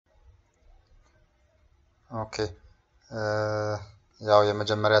ኦኬ ያው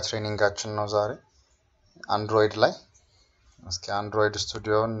የመጀመሪያ ትሬኒንጋችን ነው ዛሬ አንድሮይድ ላይ እስኪ አንድሮይድ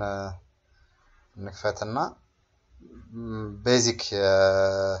ስቱዲዮን እንክፈትና ቤዚክ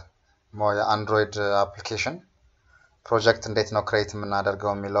የአንድሮይድ አፕሊኬሽን ፕሮጀክት እንዴት ነው ክሬት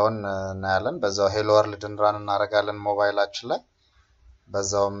የምናደርገው የሚለውን እናያለን በዛው ሄሎ ወርልድን ራን እናደርጋለን ሞባይላችን ላይ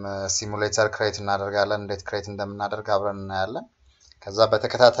በዛውም ሲሙሌተር ክሬት እናደርጋለን እንዴት ክሬት እንደምናደርግ አብረን እናያለን ከዛ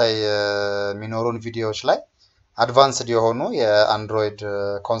በተከታታይ ሚኖሩን ቪዲዮዎች ላይ አድቫንስድ የሆኑ የአንድሮይድ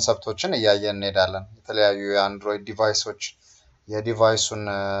ኮንሰፕቶችን እያየን እንሄዳለን የተለያዩ የአንድሮይድ ዲቫይሶች የዲቫይሱን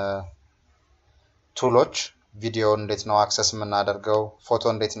ቱሎች ቪዲዮ እንዴት ነው አክሰስ የምናደርገው ፎቶ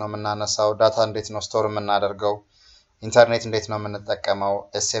እንዴት ነው የምናነሳው ዳታ እንዴት ነው ስቶር የምናደርገው ኢንተርኔት እንዴት ነው የምንጠቀመው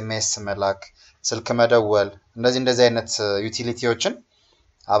ኤስኤምኤስ መላክ ስልክ መደወል እንደዚህ አይነት ዩቲሊቲዎችን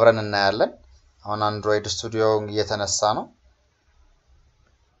አብረን እናያለን አሁን አንድሮይድ ስቱዲዮ እየተነሳ ነው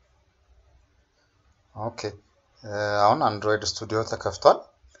ኦኬ አሁን አንድሮይድ ስቱዲዮ ተከፍቷል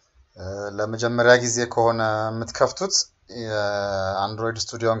ለመጀመሪያ ጊዜ ከሆነ የምትከፍቱት የአንድሮይድ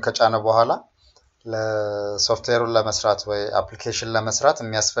ስቱዲዮን ከጫነ በኋላ ለሶፍትዌሩን ለመስራት ወይ አፕሊኬሽን ለመስራት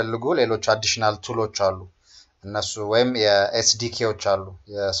የሚያስፈልጉ ሌሎች አዲሽናል ቱሎች አሉ እነሱ ወይም የኤስዲኬዎች አሉ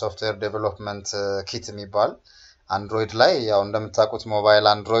የሶፍትዌር ዴቨሎፕመንት ኪት የሚባል አንድሮይድ ላይ ያው እንደምታውቁት ሞባይል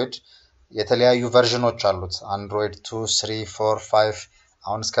አንድሮይድ የተለያዩ ቨርዥኖች አሉት አንድሮይድ 2 3 4 5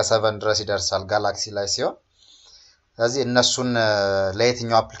 አሁን እስከ 7 ድረስ ይደርሳል ጋላክሲ ላይ ሲሆን ስለዚህ እነሱን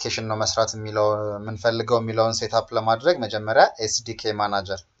ለየትኛው አፕሊኬሽን ነው መስራት የሚለው የምንፈልገው የሚለውን ሴትአፕ ለማድረግ መጀመሪያ ኤስዲኬ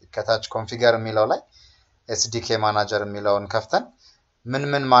ማናጀር ከታች ኮንፊገር የሚለው ላይ ኤስዲኬ ማናጀር የሚለውን ከፍተን ምን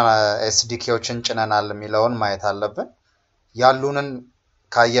ኤስዲኬዎችን ጭነናል የሚለውን ማየት አለብን ያሉንን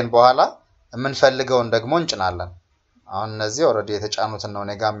ካየን በኋላ የምንፈልገውን ደግሞ እንጭናለን አሁን እነዚህ ኦሬዲ የተጫኑትን ነው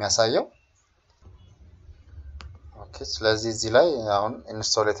ኔጋ የሚያሳየው ኦኬ ስለዚህ እዚህ ላይ አሁን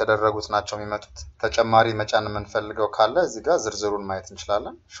ኢንስቶል የተደረጉት ናቸው የሚመጡት ተጨማሪ መጫን የምንፈልገው ካለ እዚህ ጋር ዝርዝሩን ማየት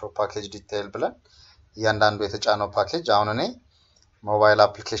እንችላለን ሾው ፓኬጅ ዲቴይል ብለን እያንዳንዱ የተጫነው ፓኬጅ አሁን እኔ ሞባይል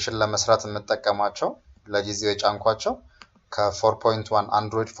አፕሊኬሽን ለመስራት የምጠቀማቸው ለጊዜው የጫንኳቸው ከ4.1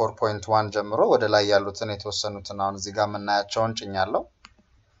 አንድሮይድ 4.1 ጀምሮ ወደ ላይ ያሉትን የተወሰኑትን አሁን እዚህ ጋር የምናያቸውን ጭኛለሁ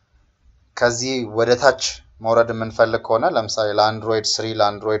ከዚህ ወደ ታች መውረድ የምንፈልግ ከሆነ ለምሳሌ ለአንድሮይድ 3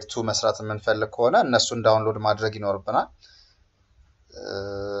 ለአንድሮይድ 2 መስራት የምንፈልግ ከሆነ እነሱን ዳውንሎድ ማድረግ ይኖርብናል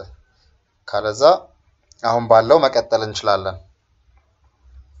ካለዛ አሁን ባለው መቀጠል እንችላለን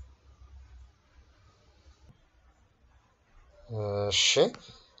እሺ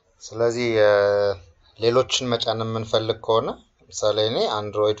ስለዚህ ሌሎችን መጫን የምንፈልግ ከሆነ ለምሳሌ እኔ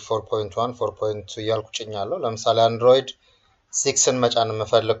አንድሮይድ 4.1 4.2 ያልኩ ጭኛለሁ ለምሳሌ አንድሮይድ 6ን መጫን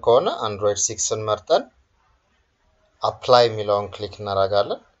የምፈልግ ከሆነ አንድሮይድ 6ን መርጠን apply የሚለውን ክሊክ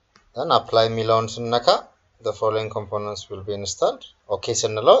እናደርጋለን then apply የሚለውን ስንነካ the following components will be installed okay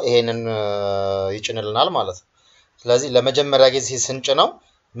ስንለው ይሄንን ይጭንልናል ማለት ነው ስለዚህ ለመጀመሪያ ጊዜ ስንጭነው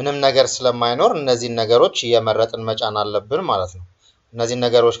ምንም ነገር ስለማይኖር እነዚህ ነገሮች እየመረጥን መጫን አለብን ማለት ነው እነዚህ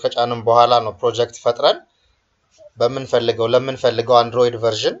ነገሮች ከጫንም በኋላ ነው ፕሮጀክት ፈጥረን ለምንፈልገው አንድሮይድ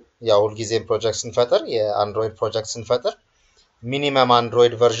ቨርዥን ያው ሁሉ ጊዜ ፕሮጀክት ስንፈጥር የአንድሮይድ ፕሮጀክት ስንፈጥር ሚኒመም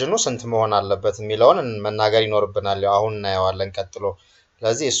አንድሮይድ ቨርዥኑ ስንት መሆን አለበት የሚለውን መናገር ይኖርብናል ያው አሁን እናየዋለን ቀጥሎ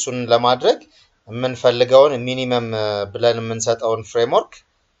ስለዚህ እሱን ለማድረግ የምንፈልገውን ሚኒመም ብለን የምንሰጠውን ፍሬምወርክ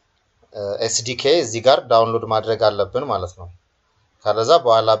ኤስዲኬ እዚህ ጋር ዳውንሎድ ማድረግ አለብን ማለት ነው ካለዛ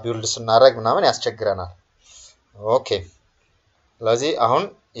በኋላ ቢልድ ስናደርግ ምናምን ያስቸግረናል ኦኬ ስለዚህ አሁን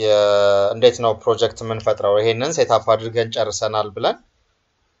እንዴት ነው ፕሮጀክት የምንፈጥረው ይሄንን ሴትአፕ አድርገን ጨርሰናል ብለን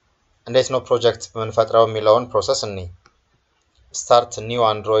እንዴት ነው ፕሮጀክት የምንፈጥረው የሚለውን ፕሮሰስ እንይ start new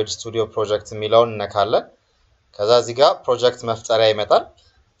android studio project የሚለውን እንነካለን ከዛ እዚህ ጋር ፕሮጀክት መፍጠሪያ ይመጣል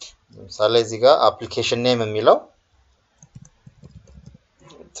ለምሳሌ እዚህ ጋር application name የሚለው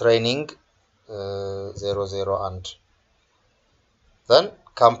training 001 then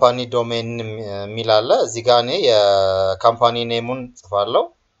company domain የሚላለ እዚህ ጋር እኔ የካምፓኒ ኔሙን ጽፋለሁ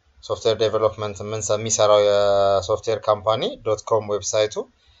ሶፍትዌር ዴቨሎፕመንት የሚሰራው የሶፍትዌር ካምፓኒ .com ዌብሳይቱ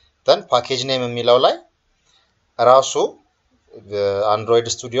then package name የሚለው ላይ ራሱ አንድሮይድ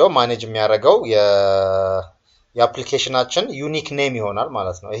ስቱዲዮ ማኔጅ የሚያደርገው የአፕሊኬሽናችን ዩኒክ ኔም ይሆናል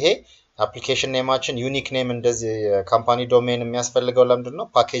ማለት ነው ይሄ አፕሊኬሽን ኔማችን ዩኒክ ኔም እንደዚህ ካምፓኒ ዶሜን የሚያስፈልገው ለምንድነው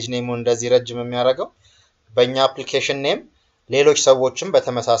ፓኬጅ ኔሙን እንደዚህ ረጅም የሚያደርገው በእኛ አፕሊኬሽን ኔም ሌሎች ሰዎችም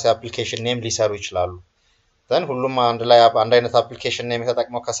በተመሳሳይ አፕሊኬሽን ኔም ሊሰሩ ይችላሉ then ሁሉም አንድ አይነት አፕሊኬሽን ኔም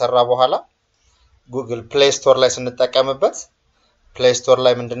ተጠቅመው ከሰራ በኋላ ጉግል ፕሌይ ስቶር ላይ ስንጠቀምበት ፕሌይ ስቶር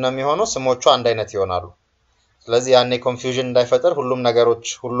ላይ ምንድነው የሚሆነው ስሞቹ አንድ አይነት ይሆናሉ ስለዚህ ያኔ ኮንፊውዥን እንዳይፈጠር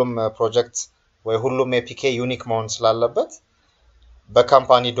ሁሉም ፕሮጀክት ወይ ሁሉም ኤፒኬ ዩኒክ መሆን ስላለበት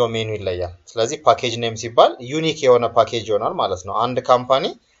በካምፓኒ ዶሜኑ ይለያል ስለዚህ ፓኬጅ ኔም ሲባል ዩኒክ የሆነ ፓኬጅ ይሆናል ማለት ነው አንድ ካምፓኒ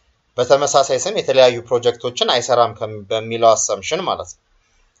በተመሳሳይ ስም የተለያዩ ፕሮጀክቶችን አይሰራም በሚለው አሰምሽን ማለት ነው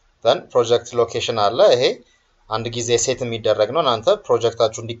then project location አለ ይሄ አንድ ጊዜ ሴት የሚደረግ ነው እናንተ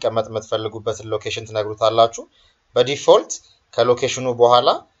ፕሮጀክታችሁ እንዲቀመጥ የምትፈልጉበትን ሎኬሽን ትነግሩታላችሁ በዲፎልት ከሎኬሽኑ በኋላ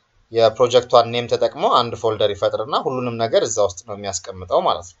የፕሮጀክቷን ኔም ተጠቅሞ አንድ ፎልደር ይፈጥርና ሁሉንም ነገር እዛ ውስጥ ነው የሚያስቀምጠው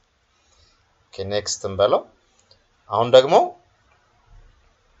ማለት ነው ኦኬ ኔክስት እንበለው አሁን ደግሞ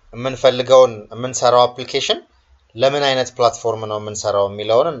የምንሰራው አፕሊኬሽን ለምን አይነት ፕላትፎርም ነው የምንሰራው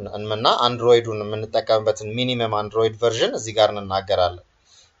የሚለውን እንምና አንድሮይዱን የምንጠቀምበትን ሚኒመም አንድሮይድ ቨርዥን እዚህ ጋር እንናገራለን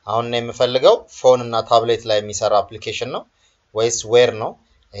አሁን ነው የምፈልገው ፎን እና ታብሌት ላይ የሚሰራ አፕሊኬሽን ነው ወይስ ዌር ነው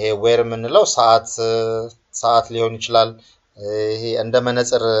ይሄ ዌር የምንለው ሰዓት ሊሆን ይችላል ይሄ እንደ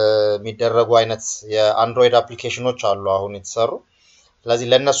መነጽር የሚደረጉ አይነት የአንድሮይድ አፕሊኬሽኖች አሉ አሁን የተሰሩ ስለዚህ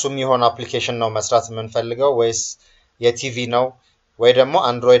ለነሱም ይሆን አፕሊኬሽን ነው መስራት የምንፈልገው ወይስ የቲቪ ነው ወይ ደግሞ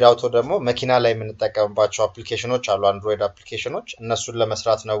አንድሮይድ አውቶ ደግሞ መኪና ላይ የምንጠቀምባቸው አፕሊኬሽኖች አሉ አንድሮይድ አፕሊኬሽኖች እነሱን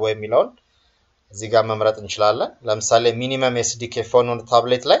ለመስራት ነው ወይ የሚለውን እዚህ ጋር መምረጥ እንችላለን ለምሳሌ ሚኒመም ኤስዲኬ ፎን ኦን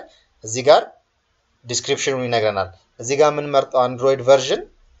ታብሌት ላይ እዚህ ጋር ዲስክሪፕሽኑን ይነግረናል እዚህ ጋር የምንመርጠው አንድሮይድ ቨርዥን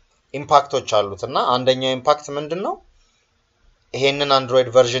ኢምፓክቶች አሉትና አንደኛው ኢምፓክት ምንድነው ይሄንን አንድሮይድ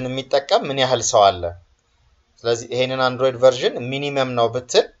ቨርዥን የሚጠቀም ምን ያህል ሰው አለ ስለዚህ ይሄንን አንድሮይድ ቨርዥን ሚኒመም ነው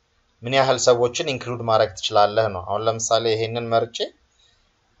ብትል ምን ያህል ሰዎችን ኢንክሉድ ማድረግ ትችላለህ ነው አሁን ለምሳሌ ይሄንን መርጬ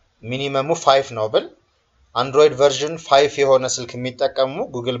ሚኒመሙ 5 ነው ብል አንድሮይድ ቨርዥን 5 የሆነ ስልክ የሚጠቀሙ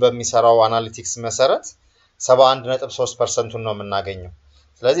ጉግል በሚሰራው አናሊቲክስ መሰረት 71.3% ነው የምናገኘው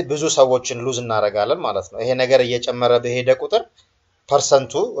ስለዚህ ብዙ ሰዎችን ሉዝ እናረጋለን ማለት ነው ይሄ ነገር እየጨመረ በሄደ ቁጥር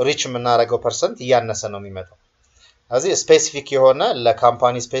ፐርሰንቱ ሪች የምናረገው ፐርሰንት እያነሰ ነው የሚመጣው ስለዚህ ስፔሲፊክ የሆነ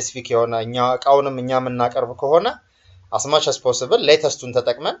ለካምፓኒ ስፔሲፊክ የሆነ እቃውንም እኛ የምናቀርብ ከሆነ as much as possible ሌተስቱን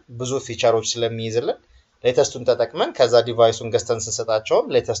ተጠቅመን ብዙ ፊቸሮች ስለሚይዝልን ሌተስቱን ተጠቅመን ከዛ ዲቫይሱን ገዝተን እንሰጣቸው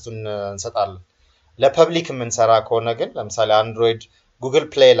ሌተስቱን እንሰጣለን ለፐብሊክ የምንሰራ ከሆነ ግን ለምሳሌ አንድሮይድ ጉግል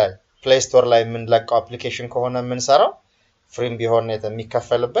ፕሌይ ላይ ፕሌይ ስቶር ላይ የምንለቀው አፕሊኬሽን ከሆነ የምንሰራው ፍሪም ቢሆን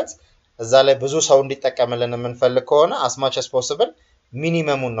የሚከፈልበት እዛ ላይ ብዙ ሰው እንዲጠቀምልን የምንፈልግ ከሆነ as much as possible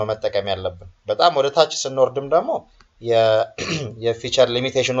ሚኒመሙን ነው መጠቀም ያለብን በጣም ወደ ታች ስንወርድም ደግሞ የፊቸር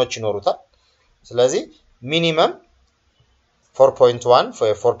ሊሚቴሽኖች ይኖሩታል ስለዚህ ሚኒመም 4.1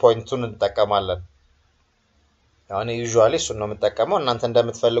 4.2 እንጠቀማለን ያኔ ዩዥዋሊ እሱን ነው የምጠቀመው እናንተ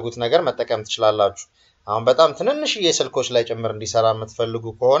እንደምትፈልጉት ነገር መጠቀም ትችላላችሁ አሁን በጣም ትንንሽ የስልኮች ላይ ጭምር እንዲሰራ የምትፈልጉ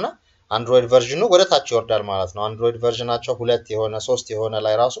ከሆነ አንድሮይድ ቨርዥኑ ወደ ታች ይወርዳል ማለት ነው አንድሮይድ ቨርዥናቸው 2 የሆነ 3 የሆነ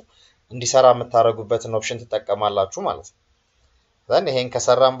ላይ ራሱ እንዲሰራ የምታረጉበትን ኦፕሽን ትጠቀማላችሁ ማለት ነው then ይሄን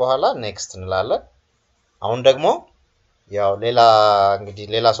ከሰራን በኋላ ኔክስት እንላለን አሁን ደግሞ ያው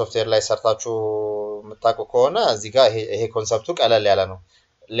ሌላ ሶፍትዌር ላይ ሰርታችሁ መጣቁ ከሆነ እዚህ ጋር ይሄ ኮንሰፕቱ ቀለል ያለ ነው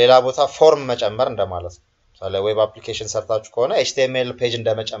ሌላ ቦታ ፎርም መጨመር እንደማለት ነው ሳለ ዌብ አፕሊኬሽን ሰርታችሁ ከሆነ HTML ፔጅ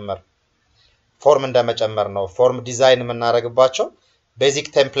እንደመጨመር ፎርም እንደመጨመር ነው ፎርም ዲዛይን የምናረግባቸው ቤዚክ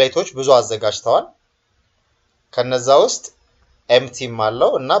ቴምፕሌቶች ብዙ አዘጋጅተዋል ከነዛ ውስጥ ኤምቲም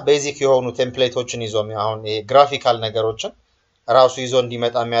አለው እና ቤዚክ የሆኑ ቴምፕሌቶችን ይዞ አሁን ይሄ ግራፊካል ነገሮችን ራሱ ይዞ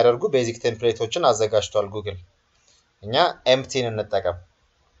እንዲመጣ የሚያደርጉ ቤዚክ ቴምፕሌቶችን አዘጋጅቷል ጉግል እኛ ኤምቲን እንጠቀም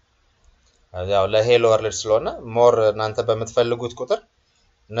ያው ለሄሎ ወርልድ ስለሆነ ሞር እናንተ በመትፈልጉት ቁጥር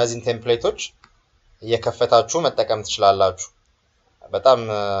እነዚህን ቴምፕሌቶች እየከፈታችሁ መጠቀም ትችላላችሁ በጣም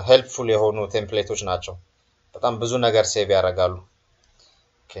ሄልፕፉል የሆኑ ቴምፕሌቶች ናቸው በጣም ብዙ ነገር ሴቭ ያደርጋሉ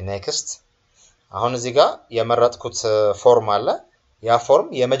ኦኬ ኔክስት አሁን እዚህ ጋር የመረጥኩት ፎርም አለ ያ ፎርም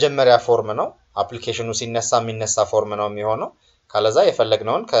የመጀመሪያ ፎርም ነው አፕሊኬሽኑ ሲነሳ የሚነሳ ፎርም ነው የሚሆነው ካለዛ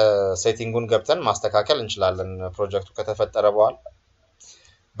የፈለግነውን ከሴቲንጉን ገብተን ማስተካከል እንችላለን ፕሮጀክቱ ከተፈጠረ በኋላ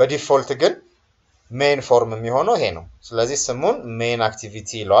በዲፎልት ግን ሜን ፎርም የሚሆነው ይሄ ነው ስለዚህ ስሙን ሜን አክቲቪቲ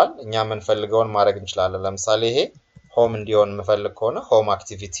ይለዋል እኛ የምንፈልገውን ማድረግ እንችላለን ለምሳሌ ይሄ ሆም እንዲሆን የምፈልግ ከሆነ ሆም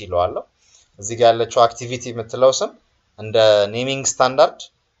አክቲቪቲ ይለዋለሁ እዚህ ጋር ያለችው አክቲቪቲ የምትለው ስም እንደ ኔሚንግ ስታንዳርድ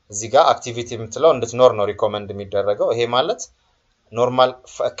እዚህ ጋር አክቲቪቲ የምትለው እንድትኖር ነው ሪኮመንድ የሚደረገው ይሄ ማለት ኖርማል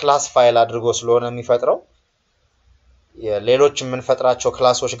ክላስ ፋይል አድርጎ ስለሆነ የሚፈጥረው ሌሎች የምንፈጥራቸው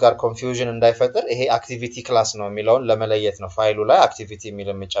ክላሶች ጋር ኮንፊውዥን እንዳይፈጠር ይሄ አክቲቪቲ ክላስ ነው የሚለውን ለመለየት ነው ፋይሉ ላይ አክቲቪቲ የሚል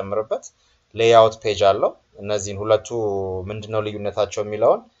የሚጨምርበት ሌይአውት ፔጅ አለው እነዚህን ሁለቱ ምንድነው ልዩነታቸው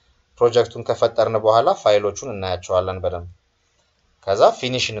የሚለውን ፕሮጀክቱን ከፈጠርን በኋላ ፋይሎቹን እናያቸዋለን በደንብ ከዛ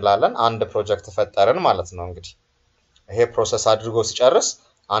ፊኒሽ እንላለን አንድ ፕሮጀክት ፈጠርን ማለት ነው እንግዲህ ይሄ ፕሮሰስ አድርጎ ሲጨርስ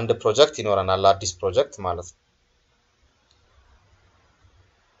አንድ ፕሮጀክት ይኖረናል አዲስ ፕሮጀክት ማለት ነው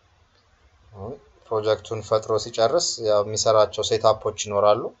ፕሮጀክቱን ፈጥሮ ሲጨርስ ያው የሚሰራቸው ሴትአፖች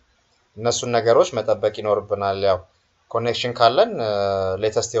ይኖራሉ እነሱን ነገሮች መጠበቅ ይኖርብናል ያው ኮኔክሽን ካለን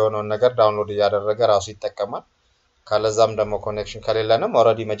ሌተስት የሆነውን ነገር ዳውንሎድ ያደረገ ራሱ ይጠቀማል ካለዛም ደግሞ ኮኔክሽን ከሌለንም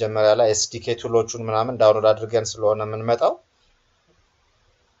ኦሬዲ መጀመሪያ ላይ ኤስዲኬ ቱሎቹን ምናምን ዳውንሎድ አድርገን ስለሆነ የምንመጣው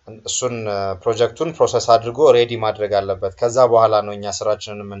እሱን ፕሮጀክቱን ፕሮሰስ አድርጎ ሬዲ ማድረግ አለበት ከዛ በኋላ ነው እኛ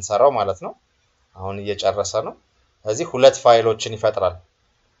ስራችንን የምንሰራው ማለት ነው አሁን እየጨረሰ ነው ስለዚህ ሁለት ፋይሎችን ይፈጥራል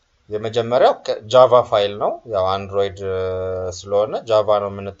የመጀመሪያው ጃቫ ፋይል ነው ያው አንድሮይድ ስለሆነ ጃቫ ነው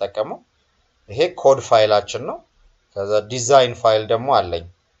የምንጠቀመው ይሄ ኮድ ፋይላችን ነው ከዛ ዲዛይን ፋይል ደግሞ አለኝ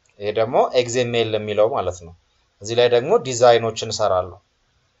ይሄ ደግሞ ኤክስኤምኤል የሚለው ማለት ነው እዚህ ላይ ደግሞ ዲዛይኖችን ሰራለሁ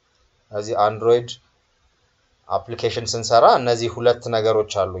እዚህ አንድሮይድ አፕሊኬሽን ስንሰራ እነዚህ ሁለት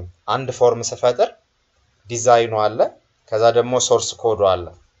ነገሮች አሉኝ አንድ ፎርም ስፈጥር ዲዛይኑ አለ ከዛ ደግሞ ሶርስ ኮዱ አለ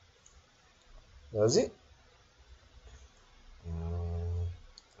ስለዚህ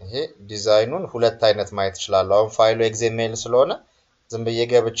ይሄ ዲዛይኑን ሁለት አይነት ማየት ይችላል አሁን ፋይሉ ኤክስኤምኤል ስለሆነ ዝም ብዬ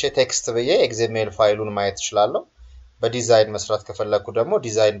ገብቼ ቴክስት ብዬ ኤክስኤምኤል ፋይሉን ማየት ይችላልው በዲዛይን መስራት ከፈለኩ ደግሞ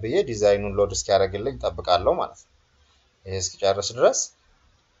ዲዛይን ብዬ ዲዛይኑን ሎድ እስኪያደርግልኝ ተጠብቃለሁ ማለት ነው ይሄ እስኪጨርስ ድረስ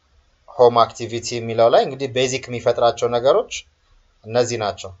ሆም አክቲቪቲ የሚለው ላይ እንግዲህ ቤዚክ የሚፈጥራቸው ነገሮች እነዚህ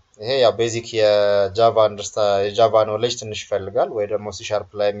ናቸው ይሄ ያው ቤዚክ የጃቫ ኖሌጅ ትንሽ ይፈልጋል ወይ ደግሞ C#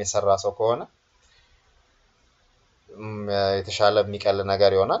 ላይ የሚሰራ ሰው ከሆነ የተሻለ የሚቀል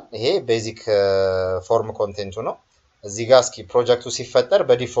ነገር ይሆናል ይሄ ቤዚክ ፎርም ኮንቴንቱ ነው እዚህ ጋር እስኪ ፕሮጀክቱ ሲፈጠር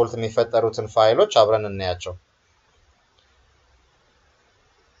በዲፎልት የሚፈጠሩትን ፋይሎች አብረን እናያቸው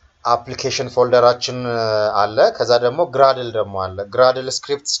አፕሊኬሽን ፎልደራችን አለ ከዛ ደግሞ ግራድል ደግሞ አለ ግራድል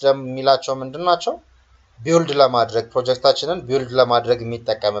ስክሪፕትስ ደግሞ የሚላቸው ምንድናቸው ቢልድ ለማድረግ ፕሮጀክታችንን ቢልድ ለማድረግ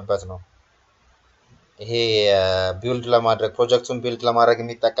የሚጠቀምበት ነው ይሄ ቢልድ ለማድረግ ፕሮጀክቱን ቢልድ ለማድረግ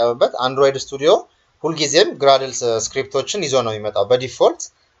የሚጠቀምበት አንድሮይድ ስቱዲዮ ሁሉ ጊዜም ግራድል ስክሪፕቶችን ይዞ ነው የሚመጣው በዲፎልት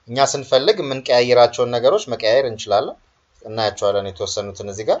እኛ ስንፈልግ ምን ቀያይራቸው ነገሮች መቀያየር እንችላለን እናያቸዋለን የተወሰኑትን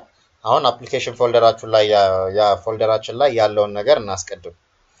እዚህ ጋር አሁን አፕሊኬሽን ፎልደራችን ላይ ያለውን ነገር እናስቀድም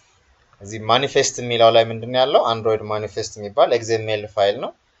እዚህ ማኒፌስት የሚለው ላይ ምንድነው ያለው አንድሮይድ ማኒፌስት የሚባል ኤክስኤምኤል ፋይል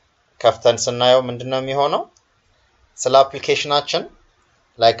ነው ከፍተን ስናየው ምንድነው የሚሆነው ስለ አፕሊኬሽናችን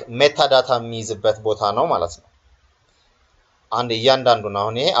ላይክ ሜታ ዳታ የሚይዝበት ቦታ ነው ማለት ነው አንድ እያንዳንዱን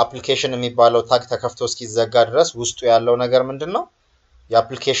አሁን ይሄ አፕሊኬሽን የሚባለው ታግ ተከፍቶ እስኪዘጋ ድረስ ውስጡ ያለው ነገር ምንድነው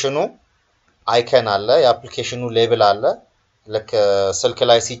የአፕሊኬሽኑ አይከን አለ የአፕሊኬሽኑ ሌብል አለ ለክ ስልክ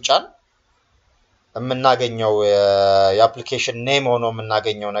ላይ ሲጫን የምናገኘው የአፕሊኬሽን ኔም ሆኖ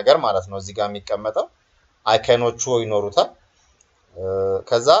የምናገኘው ነገር ማለት ነው እዚህ ጋር የሚቀመጠው አይከኖቹ ይኖሩታል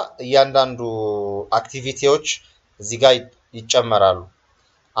ከዛ እያንዳንዱ አክቲቪቲዎች እዚህ ጋር ይጨመራሉ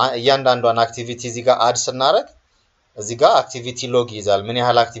እያንዳንዱን አክቲቪቲ እዚህ ጋር አድ ስናደርግ እዚህ ጋር አክቲቪቲ ሎግ ይዛል ምን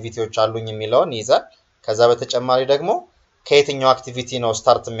ያህል አክቲቪቲዎች አሉኝ የሚለውን ይዛል ከዛ በተጨማሪ ደግሞ ከየትኛው አክቲቪቲ ነው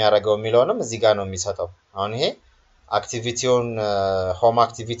ስታርት የሚያደርገው የሚለውንም እዚህ ጋር ነው የሚሰጠው አሁን ይሄ አክቲቪቲውን ሆም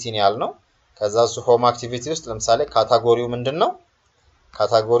አክቲቪቲ ነው ያልነው ከዛ እሱ ሆም አክቲቪቲ ውስጥ ለምሳሌ ካታጎሪው ምንድነው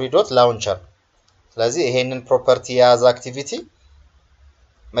ካታጎሪ ዶት ላውንቸር ስለዚህ ይሄንን ፕሮፐርቲ የያዘ አክቲቪቲ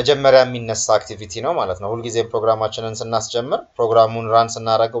መጀመሪያ የሚነሳ አክቲቪቲ ነው ማለት ነው ሁሉ ጊዜ ፕሮግራማችንን ስናስጀምር ፕሮግራሙን ራን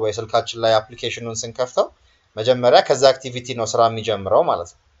ስናደርገው ወይ ስልካችን ላይ አፕሊኬሽኑን ስንከፍተው መጀመሪያ ከዛ አክቲቪቲ ነው ስራ የሚጀምረው ማለት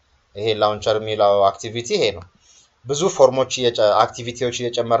ነው ይሄ ላውንቸር የሚለው አክቲቪቲ ይሄ ነው ብዙ ፎርሞች አክቲቪቲዎች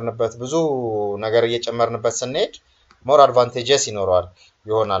እየጨመርንበት ብዙ ነገር እየጨመርንበት ስንሄድ ሞር አድቫንቴጀስ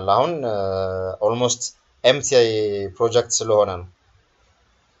ይሆናል አሁን ኦልሞስት ኤምቲ ፕሮጀክት ስለሆነ ነው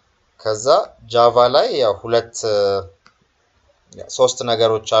ከዛ ጃቫ ላይ ያው ሶስት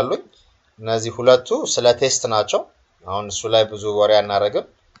ነገሮች አሉኝ እነዚህ ሁለቱ ስለ ቴስት ናቸው አሁን እሱ ላይ ብዙ ወሬ አናረግም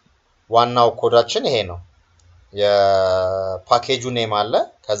ዋናው ኮዳችን ይሄ ነው የፓኬጁ ኔም አለ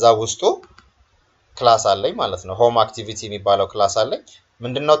ከዛ ውስጡ ክላስ አለኝ ማለት ነው ሆም አክቲቪቲ የሚባለው ክላስ አለኝ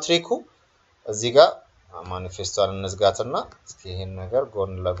ምንድነው ትሪኩ እዚህ ጋር ማኒፌስቶን እንዝጋትና እስኪ ይሄን ነገር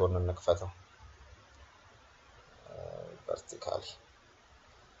ጎን ለጎን እንክፈተው ቨርቲካሊ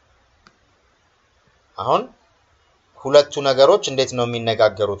አሁን ሁለቱ ነገሮች እንዴት ነው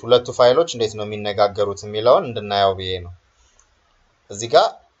የሚነጋገሩት ሁለቱ ፋይሎች እንዴት ነው የሚነጋገሩት የሚለውን እንድናየው ብዬ ነው እዚህ ጋር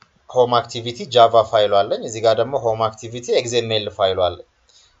ሆም አክቲቪቲ ጃቫ ፋይሉ አለኝ እዚህ ጋር ደግሞ ሆም አክቲቪቲ ኤክስኤምኤል ፋይሉ አለኝ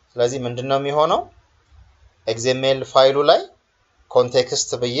ስለዚህ ምንድነው የሚሆነው ኤክስኤምኤል ፋይሉ ላይ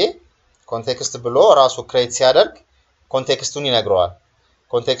ኮንቴክስት ብሎ ራሱ ክሬት ሲያደርግ ኮንቴክስቱን ይነግረዋል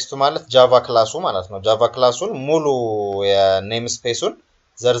ኮንቴክስቱ ማለት ጃቫ ክላሱ ማለት ነው ጃቫ ክላሱን ሙሉ የኔም ስፔሱን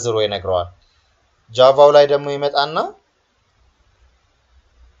ዘርዝሮ ይነግረዋል ጃቫው ላይ ደግሞ ይመጣና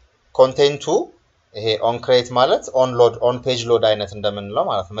ኮንቴንቱ ይሄ ኦን ክሬት ማለት ኦን ፔጅ ሎድ አይነት እንደምንለው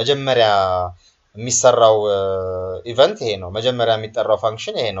ማለት ነው መጀመሪያ የሚሰራው ኢቨንት ይሄ ነው መጀመሪያ የሚጠራው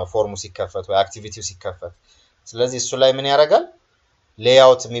ፋንክሽን ይሄ ነው ፎርሙ ሲከፈት ወይ አክቲቪቲው ሲከፈት ስለዚህ እሱ ላይ ምን ያደርጋል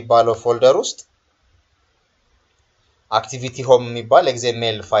ሌአውት የሚባለው ፎልደር ውስጥ አክቲቪቲ ሆም የሚባል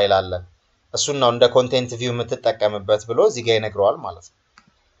ኤክስኤምኤል ፋይል አለ እሱን ነው እንደ ኮንቴንት ቪው የምትጠቀምበት ብሎ እዚህ ጋር ይነግረዋል ማለት ነው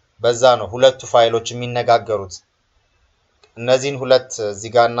በዛ ነው ሁለቱ ፋይሎች የሚነጋገሩት እነዚህን ሁለት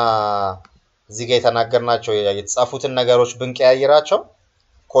እዚህ ጋርና እዚህ ጋር የተናገርናቸው የተጻፉትን ነገሮች ብንቀያይራቸው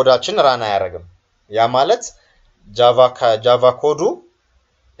ኮዳችን ራን አያረግም ያ ማለት ጃቫ ኮዱ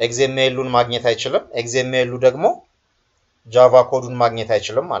XML-ን ማግኘት አይችልም XML-ሉ ደግሞ ጃቫ ኮዱን ማግኘት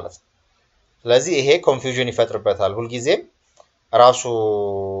አይችልም ማለት ነው ስለዚህ ይሄ ኮንፊውዥን ይፈጥርበታል ሁሉ ጊዜም ራሱ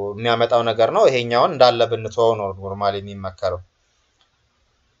የሚያመጣው ነገር ነው ይሄኛውን እንዳለ ብንተወው ነው ኖርማሊ የሚመከረው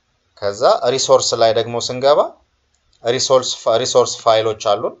ከዛ ሪሶርስ ላይ ደግሞ ስንገባ ሪሶርስ ፋይሎች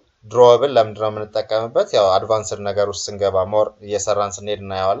አሉን ድሮብል ለምንድነው የምንጠቀምበት ያው አድቫንስድ ነገር ውስጥ ስንገባ ሞር እየሰራን ስንሄድ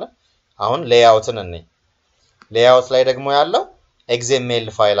እናያለን አሁን ሌይአውትን እንይ ሌይአውት ላይ ደግሞ ያለው XML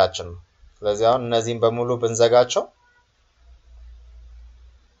ፋይላችን ነው ስለዚህ አሁን እነዚህን በሙሉ ብንዘጋቸው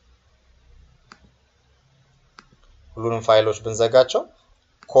ሁሉንም ፋይሎች ብንዘጋቸው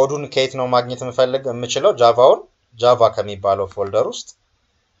ኮዱን ከየት ነው ማግኘት የምችለው ጃቫውን ጃቫ ከሚባለው ፎልደር ውስጥ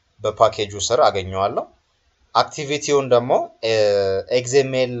በፓኬጁ ስር አገኘዋለሁ አክቲቪቲውን ደግሞ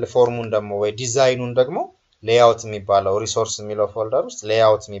XML ፎርሙን ደግሞ ወይ ዲዛይኑን ደግሞ ሌይአውት የሚባለው ሪሶርስ የሚለው ፎልደር ውስጥ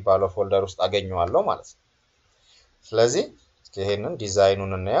ሌይአውት የሚባለው ፎልደር ውስጥ አገኘዋለሁ ማለት ነው ስለዚህ ይሄንን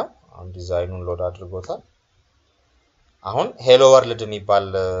ዲዛይኑን እናያው አሁን ዲዛይኑን ሎድ አድርጎታል አሁን ሄሎ ወርልድ የሚባል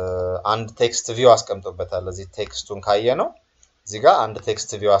አንድ ቴክስት ቪው አስቀምጦበታል እዚህ ቴክስቱን ካየነው እዚህ ጋር አንድ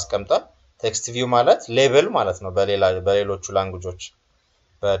ቴክስት ቪው አስቀምጧል ቴክስት ቪው ማለት ሌብል ማለት ነው በሌሎቹ ላንጉጆች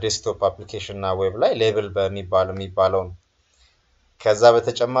በዴስክቶፕ አፕሊኬሽን እና ዌብ ላይ ሌብል በሚባለው ከዛ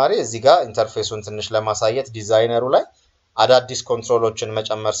በተጨማሪ እዚህ ጋር ኢንተርፌሱን ትንሽ ለማሳየት ዲዛይነሩ ላይ አዳዲስ ኮንትሮሎችን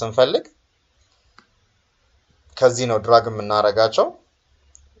መጨመር ስንፈልግ ከዚህ ነው ድራግ የምናረጋቸው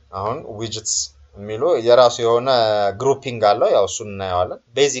አሁን ዊጀትስ የሚሉ የራሱ የሆነ ግሩፒንግ አለው ያው እሱን እናያለን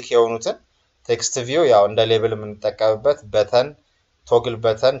ቤዚክ የሆኑትን ቴክስት ቪው ያው እንደ ሌብል የምንጠቀምበት በተን ቶግል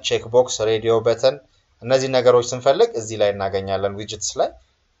በተን ቼክ ቦክስ ሬዲዮ በተን እነዚህ ነገሮች ስንፈልግ እዚህ ላይ እናገኛለን ዊጀትስ ላይ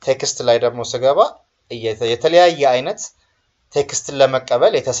ቴክስት ላይ ደግሞ ስገባ የተለያየ አይነት ቴክስትን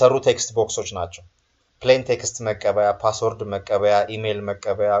ለመቀበል የተሰሩ ቴክስት ቦክሶች ናቸው ፕሌን ቴክስት መቀበያ ፓስወርድ መቀበያ ኢሜል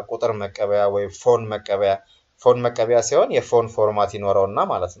መቀበያ ቁጥር መቀበያ ወይ ፎን መቀበያ ሲሆን የፎን ፎርማት ይኖረውና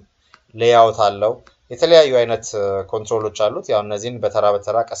ማለት ነው ሌይአውት አለው የተለያዩ አይነት ኮንትሮሎች አሉት ያው እነዚህን በተራ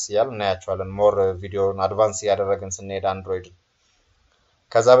ቀስ ይያል እናያቸዋለን ሞር ቪዲዮን አድቫንስ ያደረግን ስንሄድ አንድሮይድ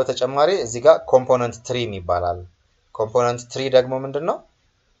ከዛ በተጨማሪ እዚህ ጋር ኮምፖነንት ትሪ ይባላል ኮምፖነንት ትሪ ደግሞ ምንድነው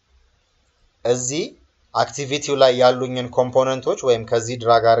እዚህ አክቲቪቲው ላይ ያሉኝን ኮምፖነንቶች ወይም ከዚህ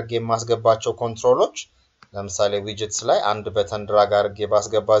ድራግ አድርጌ የማስገባቸው ኮንትሮሎች ለምሳሌ ዊጀትስ ላይ አንድ በተን ድራግ አድርጌ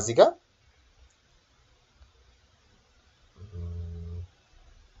ባስገባ እዚህ ጋር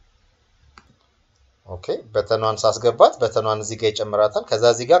ኦኬ በተኗን ሳስገባት በተኗን እዚህ ጋር ይጨምራታል ከዛ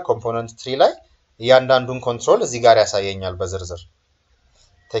እዚህ ጋር ኮምፖነንት ትሪ ላይ እያንዳንዱን ኮንትሮል እዚህ ጋር ያሳየኛል በዝርዝር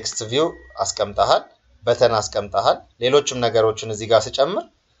ቴክስት ቪው አስቀምጣሃል በተን አስቀምጣሃል ሌሎችም ነገሮችን እዚህ ጋር ሲጨምር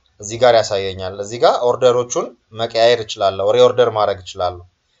እዚህ ጋር ያሳየኛል እዚህ ጋር ኦርደሮቹን መቀያየር ይችላል ሪኦርደር ማድረግ ይችላል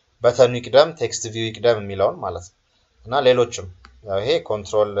በተኑ ይቅደም ቴክስት ቪው ይቅደም የሚለውን ማለት ነው እና ሌሎችም ያው ይሄ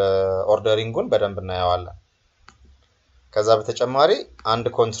ኮንትሮል ኦርደሪንጉን በደንብ እናያዋለን ከዛ በተጨማሪ አንድ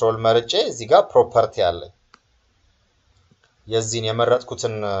ኮንትሮል መርጬ እዚህ ጋር ፕሮፐርቲ አለ የዚህን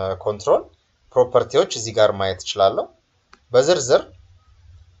የመረጥኩትን ኮንትሮል ፕሮፐርቲዎች እዚህ ጋር ማየት ይችላል በዝርዝር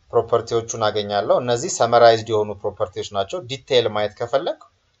ፕሮፐርቲዎቹን አገኛለሁ እነዚህ ሰመራይዝድ የሆኑ ፕሮፐርቲዎች ናቸው ዲቴይል ማየት ከፈለክ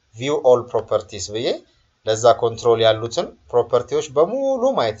view all properties ብዬ ለዛ ኮንትሮል ያሉትን ፕሮፐርቲዎች በሙሉ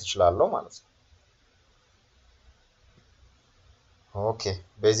ማየት ይችላል ማለት ነው ኦኬ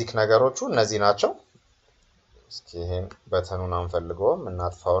ቤዚክ ነገሮቹ እነዚህ ናቸው እስኪ ይሄን በተኑን አንፈልገውም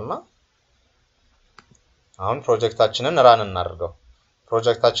እናጥፋውና አሁን ፕሮጀክታችንን ራን እናድርገው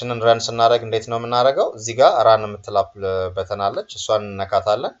ፕሮጀክታችንን ራን ስናደርግ እንዴት ነው የምናደርገው እዚህ ጋር ራን የምትላፕ በተን አለች እሷን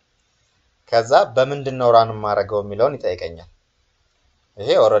እንነካታለን ከዛ በመንድነው ራን ማድረገው የሚለውን ይጠይቀኛል ይሄ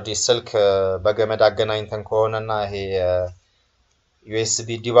ኦሬዲ ስልክ በገመድ አገናኝተን ከሆነና ይሄ USB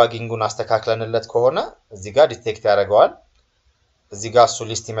ዲባጊንጉን አስተካክለንለት ከሆነ እዚህ ጋር ዲቴክት ያደርገዋል እዚህ ጋር እሱ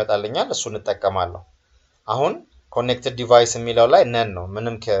ሊስት ይመጣልኛል እሱን እንጠቀማለሁ አሁን ኮኔክትድ ዲቫይስ የሚለው ላይ ነን ነው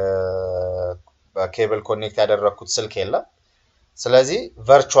ምንም በኬብል ኮኔክት ያደረኩት ስልክ የለም ስለዚህ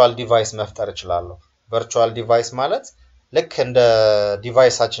ቨርቹዋል ዲቫይስ መፍጠር እችላለሁ ቨርቹዋል ዲቫይስ ማለት ልክ እንደ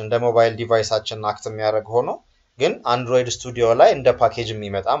ዲቫይሳችን እንደ ሞባይል ዲቫይሳችን አክት የሚያደርግ ሆኖ ግን አንድሮይድ ስቱዲዮ ላይ እንደ ፓኬጅ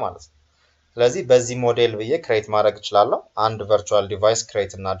የሚመጣ ማለት ነው ስለዚህ በዚህ ሞዴል ብዬ ክሬት ማድረግ እችላለሁ አንድ ቨርቹዋል ዲቫይስ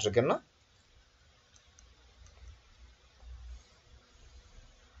ክሬት እናድርግና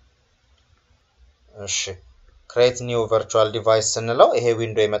እሺ create new virtual device ስንለው ይሄ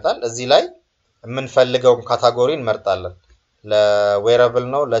ዊንዶ ይመጣል እዚህ ላይ የምንፈልገውን ካታጎሪ እንመርጣለን ለዌራብል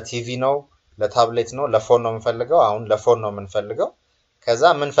ነው ለቲቪ ነው ለታብሌት ነው ለፎን ነው የምንፈልገው አሁን ለፎን ነው የምንፈልገው ከዛ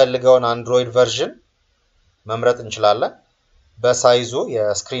የምንፈልገውን አንድሮይድ ቨርዥን መምረጥ እንችላለን በሳይዙ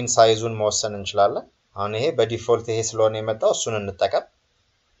የስክሪን ሳይዙን መወሰን እንችላለን አሁን ይሄ በዲፎልት ይሄ ስለሆነ የመጣው እሱን እንጠቀም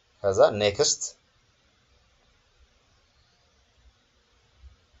ከዛ ኔክስት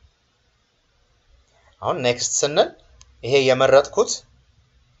አሁን ኔክስት ስንል ይሄ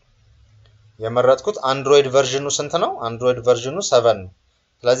የመረጥኩት አንድሮይድ ቨርዥኑ ስንት ነው? አንድሮይድ ቨርዥኑ 7 ነው።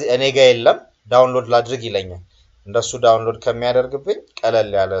 ስለዚህ እኔ ጋር የለም ዳውንሎድ ላድርግ ይለኛል። እንደሱ ዳውንሎድ ከሚያደርግብኝ ቀለል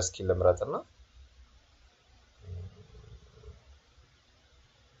ያለ እስኪ ልምረጥና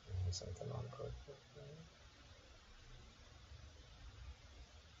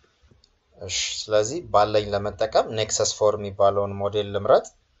እሺ ስለዚህ ባለኝ ለመጠቀም ኔክሰስ 4 የሚባለውን ሞዴል ልምረጥ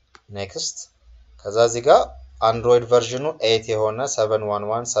ኔክስት ከዛ እዚህ ጋር አንድሮይድ ቨርዥኑ 8 የሆነ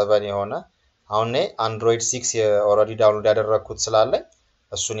 7117 የሆነ አሁን አንድሮይድ 6 ኦሬዲ ዳውንሎድ ያደረኩት ስላለኝ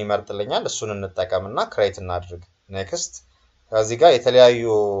እሱን ይመርጥልኛል እሱን እንጠቀምና ክሬት እናድርግ ኔክስት ከዚህ ጋር የተለያዩ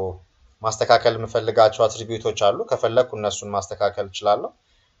ማስተካከል የምፈልጋቸው አትሪቢዩቶች አሉ ከፈለኩ እነሱን ማስተካከል እችላለሁ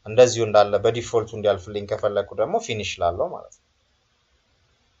እንደዚሁ እንዳለ በዲፎልቱ እንዲያልፍልኝ ከፈለኩ ደግሞ ፊኒሽ ላለው ማለት ነው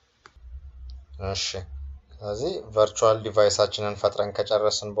እሺ ስለዚህ ቨርቹዋል ዲቫይሳችንን ፈጥረን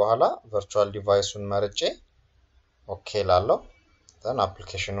ከጨረስን በኋላ ቨርቹዋል ዲቫይሱን መርጬ ኦኬ ላለው then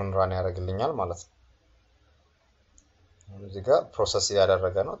application-ን run ያደርግልኛል ማለት ነው እዚህ ጋር ፕሮሰስ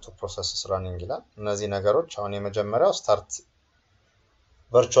ያደረገ ነው to process running ይላል እነዚህ ነገሮች አሁን የመጀመሪያው ስታርት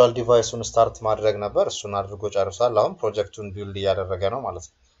ቨርቹዋል ዲቫይሱን ስታርት ማድረግ ነበር እሱን አድርጎ ጨርሷል አሁን ፕሮጀክቱን ቢልድ ያደረገ ነው ማለት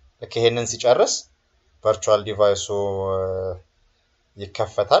ነው ልክ ይሄንን ሲጨርስ ቨርቹዋል ዲቫይሱ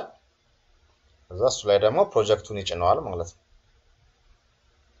ይከፈታል ከዛ እሱ ላይ ደግሞ ፕሮጀክቱን ይጭነዋል ማለት ነው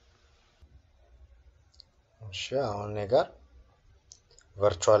እሺ አሁን ነገር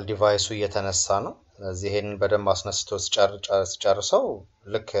ቨርቹዋል ዲቫይሱ እየተነሳ ነው ስለዚህ ይሄንን በደንብ አስነስቶ ሲጨርሰው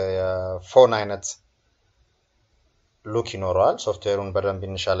ልክ የፎን አይነት ሉክ ይኖረዋል ሶፍትዌሩን በደንብ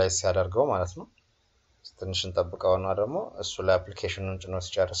ኢኒሻላይዝ ሲያደርገው ማለት ነው ትንሽ እንጠብቀውና ደግሞ እሱ ላይ አፕሊኬሽኑን ጭኖ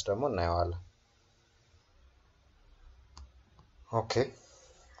ሲጨርስ ደግሞ እናየዋለን ኦኬ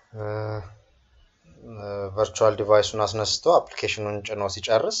ቨርቹዋል ዲቫይሱን አስነስቶ አፕሊኬሽኑን ጭኖ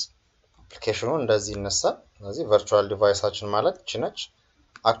ሲጨርስ አፕሊኬሽኑ እንደዚህ ይነሳል ስለዚህ ቨርቹዋል ዲቫይሳችን ማለት እቺ ነች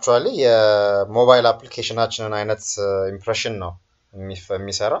አክቹአሊ የሞባይል አፕሊኬሽናችንን አይነት ኢምፕሬሽን ነው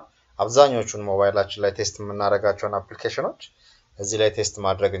የሚሰራ አብዛኞቹን ሞባይላችን ላይ ቴስት የምናደርጋቸውን አፕሊኬሽኖች እዚህ ላይ ቴስት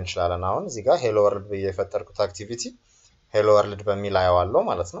ማድረግ እንችላለን አሁን እዚህ ጋር ሄሎ ወርልድ በየፈጠርኩት አክቲቪቲ ሄሎ ወርልድ በሚል አየዋለሁ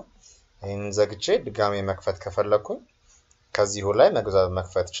ማለት ነው ይሄን ዘግቼ ድጋሜ መክፈት ከፈለኩኝ ከዚሁ ላይ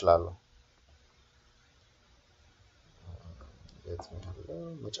መክፈት እችላለሁ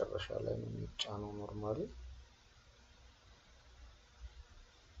መጨረሻ ላይ የሚጫነው ኖርማሊ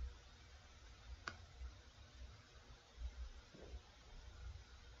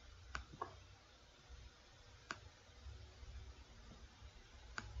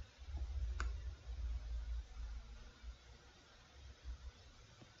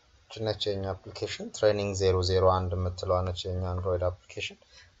ጭነቸኛ አፕሊኬሽን ትሬኒንግ 001 የምትለው አነቸኛ አንድሮይድ አፕሊኬሽን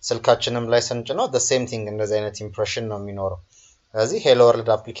ስልካችንም ላይ ስንጭነው the same thing እንደዚህ አይነት ኢምፕሬሽን ነው የሚኖረው ስለዚህ ሄሎ ወርልድ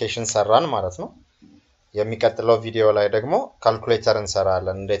አፕሊኬሽን ሰራን ማለት ነው የሚቀጥለው ቪዲዮ ላይ ደግሞ ካልኩሌተር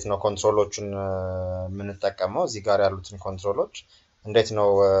እንሰራለን እንዴት ነው ኮንትሮሎቹን የምንጠቀመው እዚህ ጋር ያሉትን ኮንትሮሎች እንዴት ነው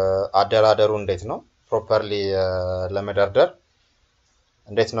አደራደሩ እንዴት ነው ፕሮፐርሊ ለመደርደር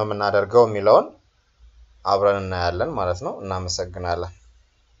እንዴት ነው የምናደርገው የሚለውን አብረን እናያለን ማለት ነው እናመሰግናለን